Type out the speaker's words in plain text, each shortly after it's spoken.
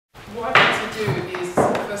do is,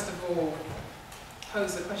 first of all,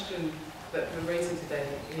 pose the question that we're raising today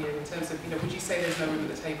here in terms of, would you say there's no room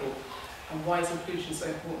at the table? And why is inclusion so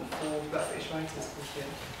important for Black British writers, Christian?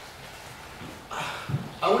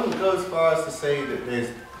 I wouldn't go as far as to say that there's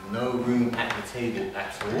no room at the table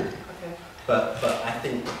at all. Okay. But I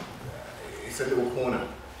think it's a little corner.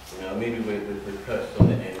 Maybe we're perched on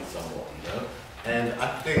the end somewhat. And I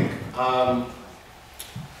think I'm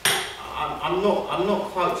not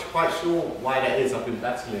quite sure why that is. I've been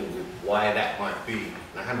battling with why that might be,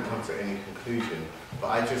 and I haven't come to any conclusion. But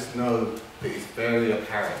I just know that it's very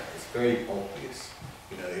apparent. It's very obvious.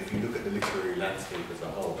 If you look at the literary landscape as a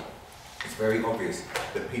whole, it's very obvious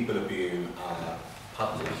that people are being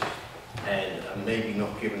published and maybe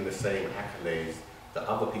not given the same accolades that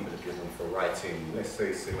other people are given for writing, let's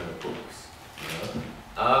say, similar books.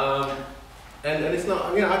 And it's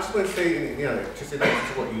not, I just want to say, just in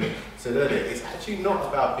answer to what you said earlier, it's actually not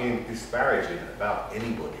about being disparaging about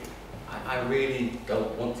anybody. I really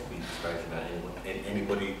don't want to be disparaging about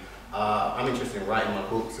anybody. I'm interested in writing my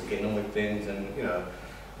books and getting on with things, and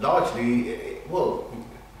largely,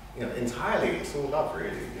 entirely, it's all love,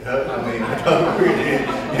 really. I don't really,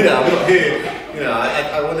 I'm not here.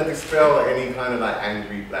 I want to dispel any kind of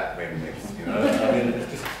angry black men myths.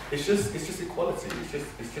 It's just equality.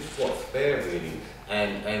 It's just what's fair, really.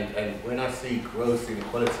 And when I see gross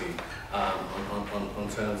inequality on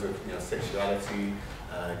terms of sexuality,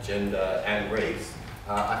 gender, and race,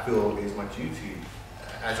 I feel it is my duty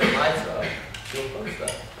as a writer to oppose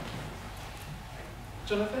that.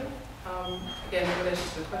 Jonathan, again, in relation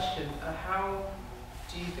to the question, how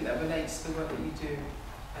do you think that relates to the work that you do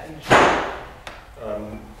at English?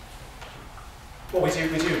 Well, we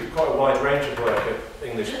do quite a wide range of work at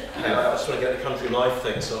English. I just want to get the country life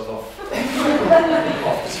thing sort of off the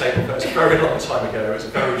table. It was a very long time ago. It was a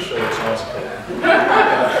very short article.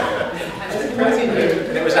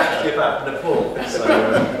 And it was actually about Nepal, so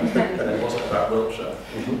and it wasn't about Wiltshire.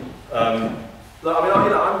 Look,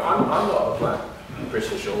 I'm not a black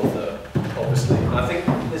British author, obviously. And I think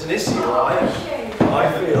there's an issue where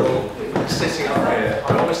I feel sitting up here, I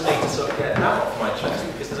always need to sort of get that off my chest,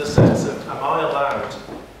 because there's a sense of, am I allowed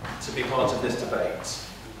to be part of this debate?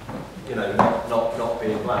 Not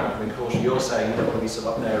being black. Of course, you're saying you don't want to be sort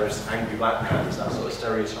of up there as angry black man, as that sort of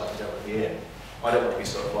stereotype you don't want to be in. I don't want to be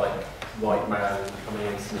sort of like white man coming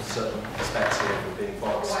in from a certain perspective and being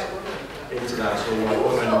boxed into that, or white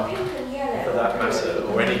woman for that matter,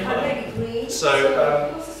 or any colour.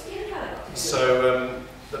 So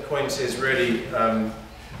the point is really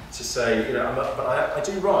to say, but I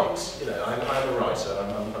do write. I'm a writer.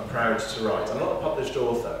 I'm proud to write. I'm not a published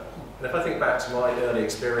author. And if I think back to my early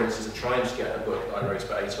experiences of trying to get a book that I wrote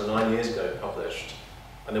about 8 or 9 years ago published,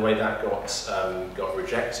 and the way that got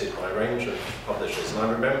rejected by a range of publishers, and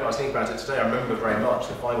I was thinking about it today. I remember very much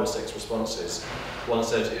the 5 or 6 responses. One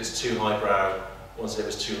said it was too highbrow. One said it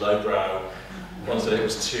was too lowbrow. One said it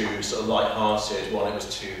was too sort of light-hearted. One, it was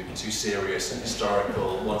too serious and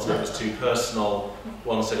historical. One said it was too personal.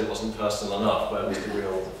 One said it wasn't personal enough, but it was the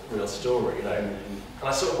real story. And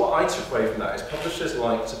what I took away from that is publishers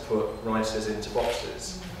like to put writers into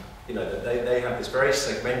boxes. That they have this very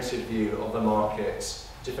segmented view of the market,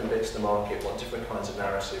 different bits of the market, want different kinds of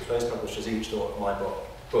narrative. Those publishers each thought my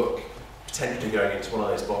book potentially going into one of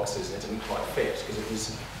those boxes, and it didn't quite fit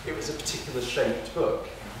because it was a particular shaped book.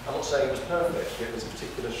 I'm not saying it was perfect, but it was a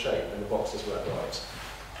particular shape and the boxes weren't right.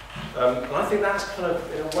 And I think that's kind of,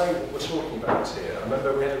 in a way, what we're talking about here. I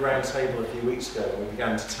remember we had a round table a few weeks ago and we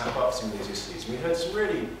began to tap up some of these issues. And we heard some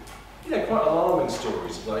really, quite alarming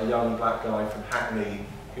stories of a young black guy from Hackney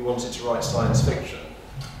who wanted to write science fiction.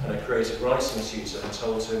 And a creative writing tutor and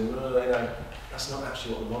told him, that's not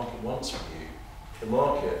actually what the market wants from you. The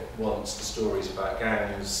market wants the stories about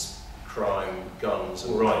gangs, crime, guns,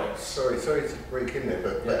 and riots. Sorry to break in there,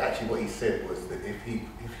 but actually what he said was that if he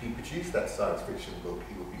produced that science fiction book,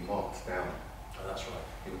 he would be marked down. Oh, that's right.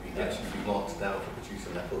 He would actually be marked down for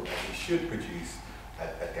producing that book, and he should produce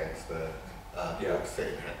a gangster book set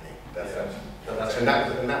in Hackney. And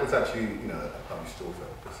that was actually, a published author.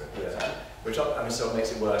 Which so it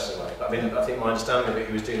makes it worse in a way. But I think my understanding of it,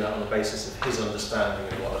 he was doing that on the basis of his understanding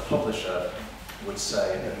of what a publisher would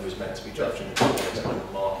say, and that he was meant to be judging the kind of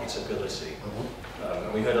marketability.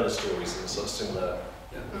 And we heard other stories in a sort of similar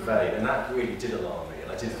vein, and that really did alarm me.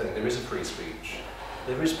 And I did think there is a free speech.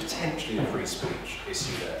 There is potentially a free speech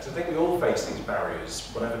issue there. Because I think we all face these barriers,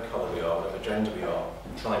 whatever colour we are, whatever gender we are,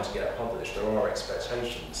 trying to get published. There are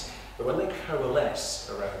expectations. But when they coalesce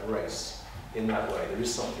around race in that way, there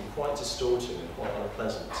is something quite distorting and quite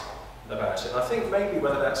unpleasant about it. And I think maybe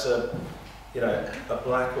whether that's a you know, a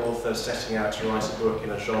black author setting out to write a book in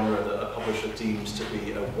a genre that a publisher deems to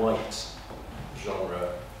be a white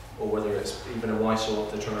genre, or whether it's even a white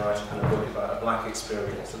author trying to write a kind of book about a black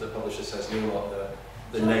experience that the publisher says, you're not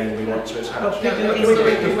the name we want to attach. I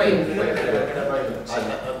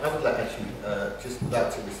would like actually just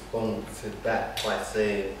like to respond to that by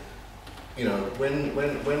saying, you know, when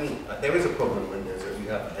there is a problem when you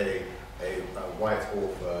have a white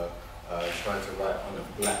author trying to write on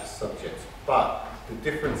a black subject, but the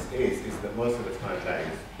difference is that most of the time that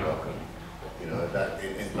is welcome. You know, that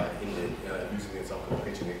like England, using the example of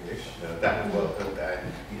Pidgin English, you know, that is welcome, that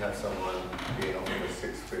you have someone being offered a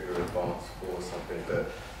six-figure advance for something that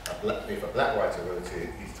if a black writer wrote it,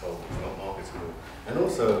 he's told it's not marketable. And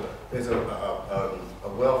also, there's a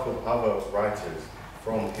wealth of other writers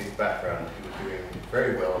from his background who are doing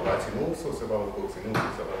very well, writing all sorts of other books in all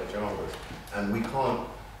sorts of other genres. And we can't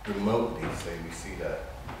remotely say we see that,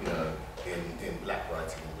 you know, in black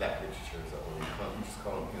writing and black literature as a whole. You just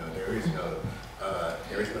can't, you know, there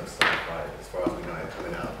is no sci-fi as far as we know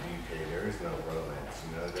coming out of the UK. There is no romance,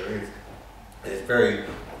 you know, there's very,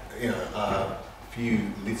 you know,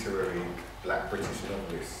 few literary black British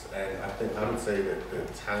novelists, and I would say that the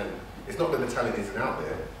talent, it's not that the talent isn't out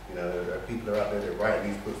there, you know, there are people out there that write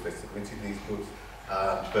these books, they're submitting these books,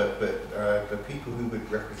 but the people who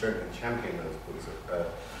would represent and champion those books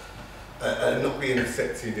are not being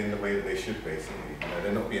accepted in the way that they should, basically. You know,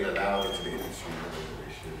 they're not being allowed into the industry in the way that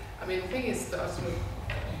they should. I mean, the thing is that I just want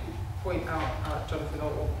to point out, Jonathan,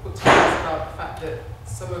 or put to you about the fact that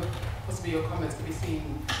some of possibly your comments could be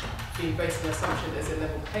seen being based on the assumption that there's a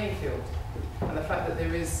level playing field, and the fact that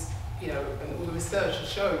there is, you know, and all the research has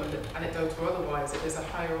shown, anecdotal or otherwise, that there's a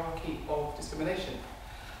hierarchy of discrimination,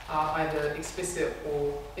 either explicit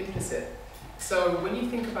or implicit. So when you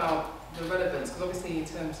think about the relevance, because obviously in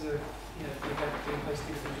terms of, you know, the event doing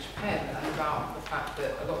posting with English Pen, and about the fact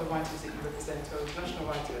that a lot of the writers that you represent are international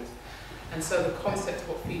writers, and so the concept of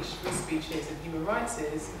what free speech is and human rights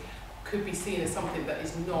is, could be seen as something that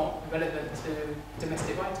is not relevant to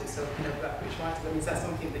domestic writers, so, you know, black British writers. I mean, is that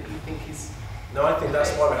something that you think is... No, I think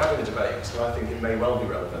that's why we're having a debate, so I think it may well be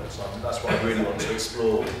relevant. So that's what I really want to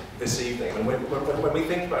explore this evening. And when we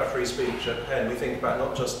think about free speech at Penn, we think about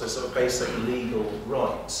not just the sort of basic legal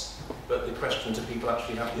rights, but the question, do people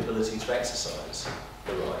actually have the ability to exercise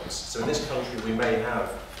the rights? So in this country, we may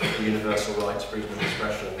have the universal right to freedom of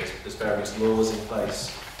expression. There's various laws in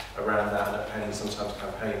place around that, and at Penn we sometimes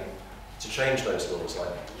campaign to change those laws,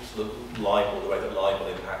 like libel, the way that libel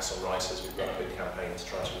impacts on writers. We've run a big campaign to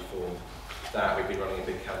try to reform that. We've been running a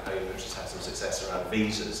big campaign which has had some success around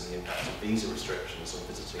visas and the impact of visa restrictions on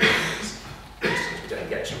visiting immigrants. For instance, we don't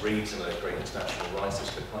get to read some of those great international writers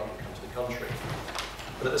who can't even come to the country.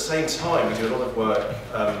 But at the same time, we do a lot of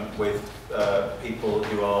work with people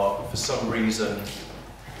who are, for some reason,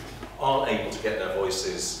 aren't able to get their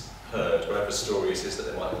voices heard, whatever stories is that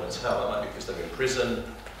they might want to tell. That might be because they're in prison,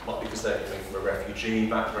 might be because they're coming from a refugee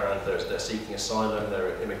background, they're seeking asylum,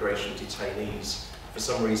 they're immigration detainees. For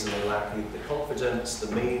some reason they lack either the confidence,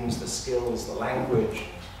 the means, the skills, the language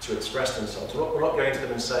to express themselves. We're not going to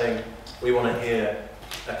them and saying, we want to hear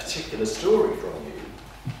a particular story from you.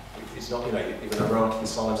 It's not, you know, even an Iraqi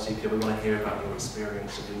asylum seeker, we want to hear about your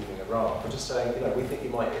experience of leaving Iraq. We're just saying, you know, we think you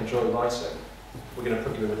might enjoy writing. We're going to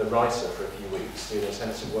put you in with a writer for a few weeks, do an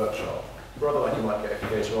intensive workshop. Rather like you might get if you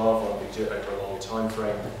go to Arvon, we do it over a long time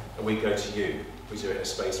frame, and we go to you. We do it in a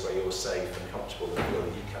space where you're safe and comfortable and feel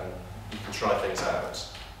that you can try things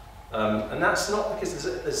out. And that's not because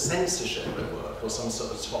there's censorship at work or some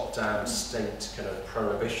sort of top-down state kind of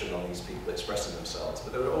prohibition on these people expressing themselves,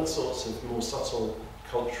 but there are all sorts of more subtle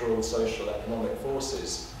cultural, social, economic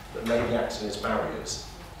forces that may be acting as barriers.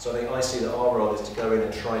 So I think I see that our role is to go in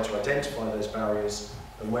and try to identify those barriers,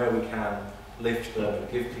 and where we can, lift them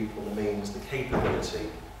and give people the means, the capability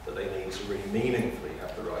that they need to really meaningfully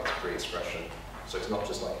have the right to free expression. So it's not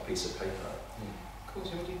just like a piece of paper. Cool,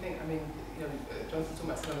 what do you think? I mean, you know, Jonathan's talking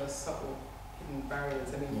about some of those subtle hidden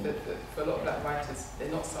barriers. I mean, for a lot of black writers,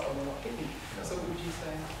 they're not subtle, they're not hidden. So what would you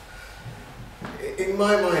say? In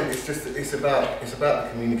my mind, it's about the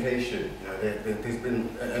communication. You know, there's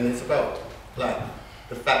been, and it's about like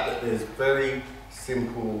the fact that there's very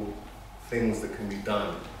simple things that can be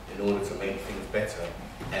done in order to make things better,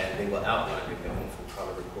 and they were outlined in the Mournful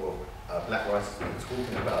Colour Report. Black writers have been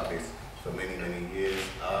talking about this for many, many years,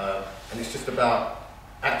 and it's just about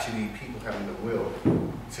actually people having the will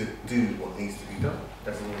to do what needs to be done.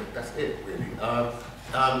 That's it, really.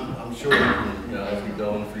 I'm sure, you know, as we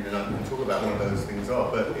go on through the night, we can talk about what those things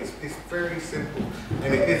are, but it's very simple,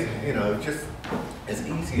 and it is, you know, just as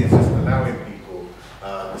easy as just allowing people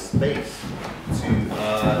the space to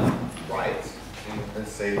write and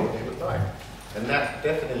say what they would like. And that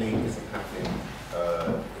definitely isn't happening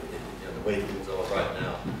the way things are right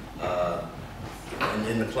now, and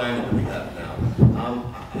in the climate that we have now.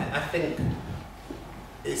 I think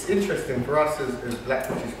it's interesting for us as Black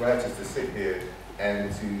British writers to sit here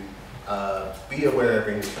and to be aware of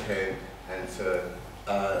English Pen and to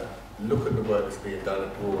look at the work that's being done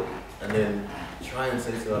abroad and then try and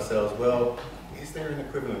say to ourselves, well, is there an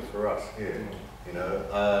equivalent for us here? You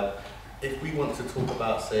know, if we want to talk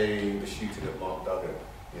about, say, the shooting of Mark Duggan,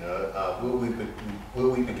 you know, will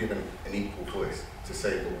we be given an equal voice to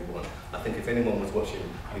say what we want? I think if anyone was watching,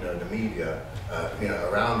 you know, the media, you know,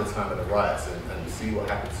 around the time of the riots and see what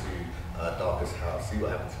happened to Darcus House, see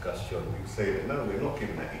what happened to Gus John, we would say that no, we're not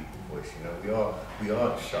given that equal voice. You know, we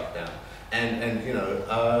are shut down, and you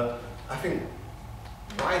know, I think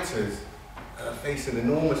writers face an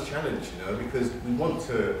enormous challenge, you know, because we want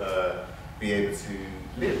to be able to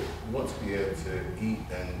live, we want to be able to eat,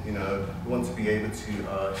 and you know, we want to be able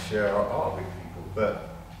to share our art with people. But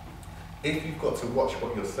if you've got to watch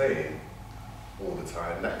what you're saying all the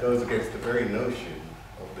time, that goes against the very notion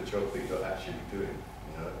of the job that you're actually doing.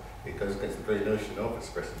 You know, it goes against the very notion of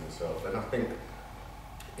expressing yourself. And I think,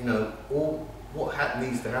 you know, what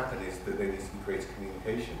needs to happen is that there needs to be greater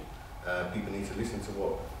communication. People need to listen to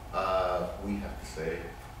what we have to say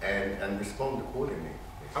and respond accordingly.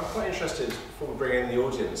 I'm quite interested, before we bring in the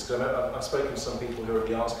audience, because I've spoken to some people who were at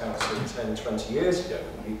the Arts Council 10, 20 years ago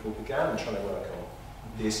when people began trying to work on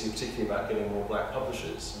the issue, particularly about getting more Black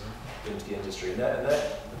publishers into the industry. And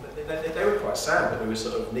they were quite sad that we were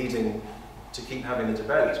sort of needing to keep having the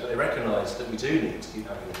debate, but they recognised that we do need to keep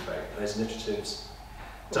having the debate. Those initiatives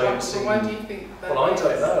don't seem... Why do you think that? Well, I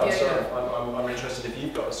don't know. Yeah, I'm interested if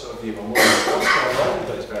you've got a sort of view on what's going on with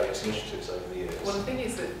those various initiatives over the years. Well, the thing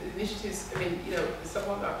is that the initiatives, I mean, you know,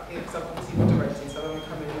 someone that, you know, because I'm obviously moderating, so I don't want to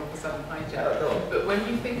come in and all of a sudden hijack. Yeah, go on. But when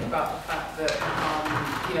you think about the fact that,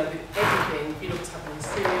 you know, everything, if you look what's happening in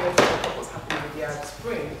Syria, if you look at what's happening with the Arab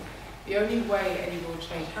Spring, the only way any real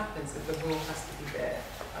change happens is the will has to be there.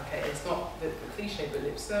 Okay, it's not the cliche, but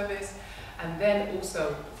lip service. And then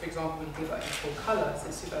also, for example, when you think about In Full Colour,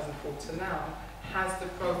 since 2004 to now, has the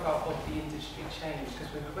profile of the industry changed? Because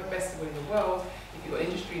we're the best in the world. If you've got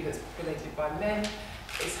industry that's populated by men,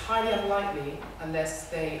 it's highly unlikely, unless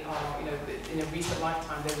they are, you know, in a recent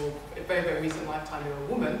lifetime, they were, a very, very recent lifetime, they were a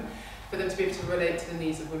woman, for them to be able to relate to the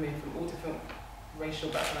needs of women from all different racial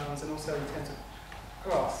backgrounds and also in terms of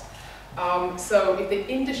class. So if the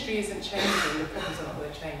industry isn't changing, the problems are not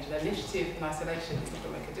going to change. An initiative in isolation is not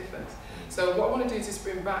going to make a difference. So what I want to do is just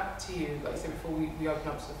bring back to you, like I said before, we open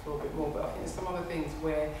up to the floor a bit more, but I think there's some other things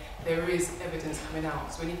where there is evidence coming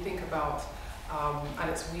out. So when you think about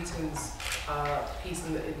Alex Wheaton's piece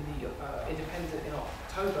in the Independent in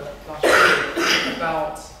October last year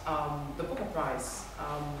about the Booker Prize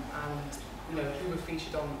and you know who were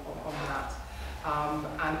featured on that,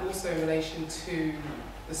 and also in relation to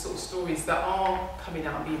the sort of stories that are coming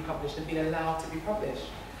out and being published and being allowed to be published.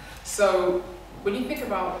 So when you think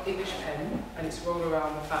about English Pen and its role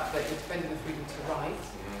around the fact that you're defending the freedom to write,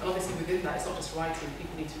 and obviously within that it's not just writing,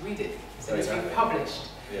 people need to read it, so it's being published.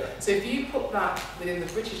 Yeah. So if you put that within the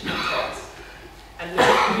British context and look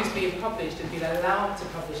at who's being published and being allowed to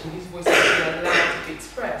publish and whose voices are being allowed to be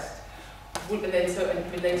expressed, and then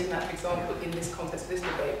and relating that, for example, in this context of this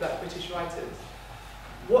debate, Black British writers,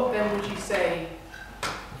 what then would you say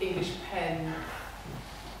English Pen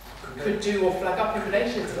could do or flag up in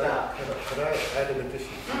relation to that? Could I add an addition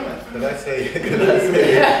to that? Could I say?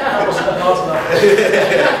 That wasn't hard enough.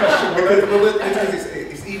 Because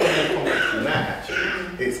it's even more complex than that,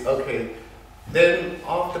 actually. It's okay. Then,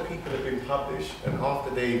 after people have been published, and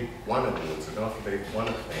after they've won awards, and after they've won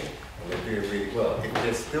a thing, and they're doing really well, if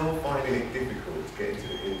they're still finding it difficult to get into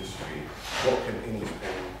the industry, what can English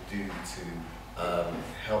Pen do to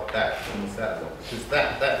help that, ease that along? Because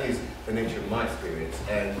that is the nature of my experience.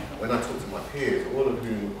 And when I talk to my peers, all of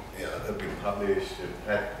whom have been published, have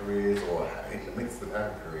had careers, or in the midst of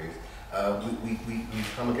having careers, we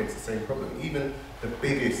come against the same problem. Even the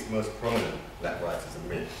biggest, most prominent Black writers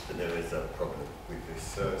admit that there is a problem with this.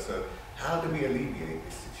 So how do we alleviate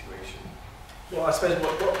this situation? Well, I suppose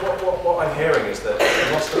what I'm hearing is that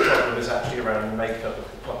most of the problem is actually around the makeup of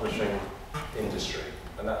the publishing industry.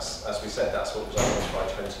 And that's, as we said, that's what was identified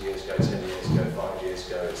 20 years ago, 10 years ago, 5 years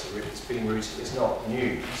ago. It's been rooted, it's not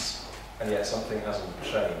news, and yet something hasn't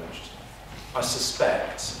changed. I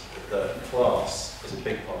suspect that class is a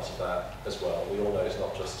big part of that as well. We all know it's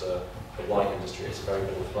not just a white industry, it's a very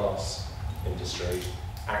middle class industry.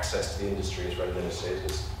 Access to the industry is very limited.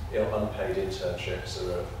 It's, unpaid internships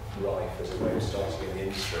are rife as a way of starting in the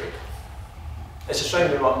industry. It's a shame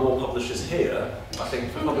there aren't more publishers here. I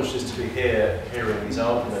think for publishers to be here, hearing these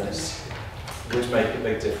arguments would make a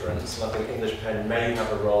big difference. And I think English Pen may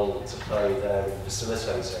have a role to play there in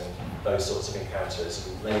facilitating those sorts of encounters.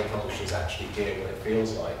 And many publishers actually hear what it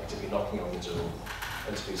feels like to be knocking on the door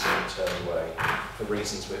and to be sort of turned away for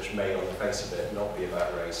reasons which may, on the face of it, not be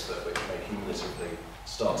about race, but which may cumulatively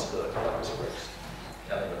start to look like it's a race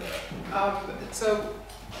element. So,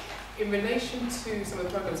 in relation to some of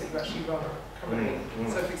the programs that you actually run currently,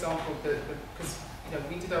 so for example, because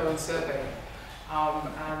we did our own survey,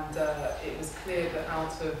 and it was clear that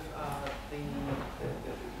out of the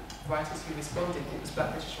writers who responded, it was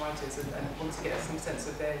Black British writers, and wanted to get some sense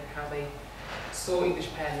of how they saw English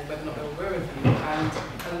Pen and whether or not they were aware of you. And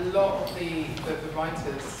a lot of the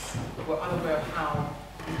writers were unaware of how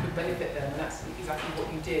you could benefit them, and that's exactly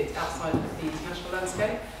what you did outside of the international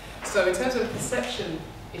landscape. So in terms of the perception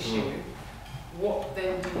issue, what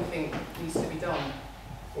then do you think needs to be done?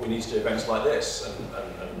 Well, we need to do events like this,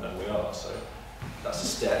 and we are, so that's a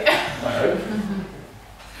step, I hope.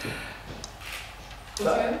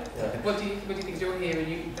 What do you think? You're here,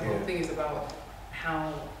 and the whole thing is about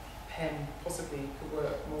how Pen possibly could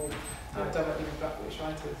work more directly with Black British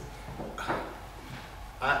writers.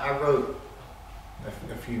 I wrote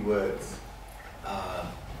a few words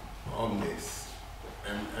on this,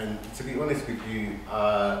 and to be honest with you,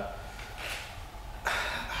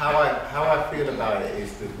 how I feel about it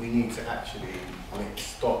is that we need to actually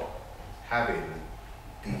stop having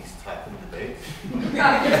these type of debates. Okay,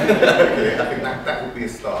 I think that would be a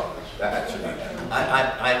start. That actually,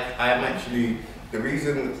 I am actually, the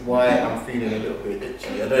reason why I'm feeling a little bit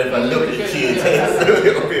itchy, I don't know if I look itchy intense a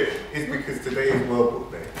little bit, is because today is World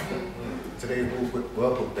Book Day. Today is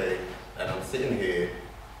World Book Day, and I'm sitting here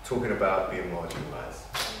talking about being marginalised.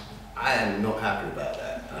 I am not happy about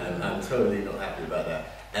that. I'm totally not happy about that.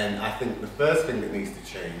 And I think the first thing that needs to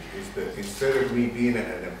change is that instead of me being at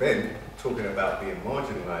an event talking about being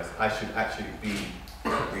marginalised, I should actually be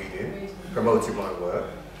reading, promoting my work.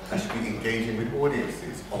 I should be engaging with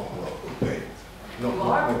audiences on World Book Day. I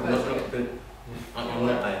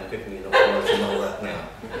am definitely not promoting my work now.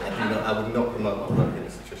 I would not promote my work in a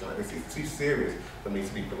situation like this. It's too serious for me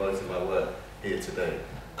to be promoting my work here today.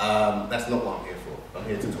 That's not what I'm here for. I'm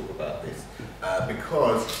here to talk about this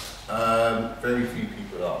because very few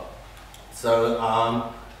people are. So,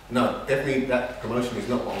 no, definitely that promotion is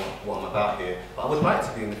not what I'm about here, but I would like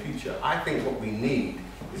to be in the future. I think what we need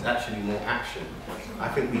is actually more action. I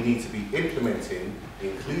think we need to be implementing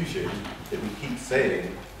the inclusion that we keep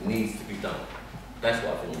saying needs to be done. That's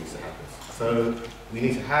what I think needs to happen. So we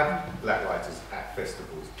need to have Black writers at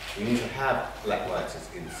festivals. We need to have Black writers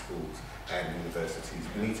in schools and universities.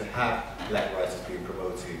 We need to have Black writers being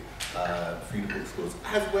promoted through the bookstores,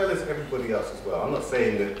 as well as everybody else as well. I'm not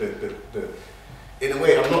saying that in a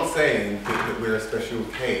way, I'm not saying that we're a special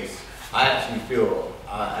case. I actually feel,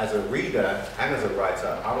 as a reader and as a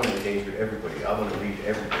writer, I want to engage with everybody. I want to read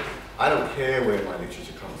everybody. I don't care where my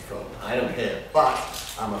literature comes from. I don't care. But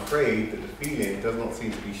I'm afraid that the feeling does not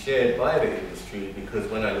seem to be shared by the industry, because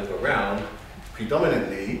when I look around,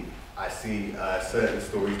 predominantly, I see certain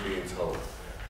stories being told.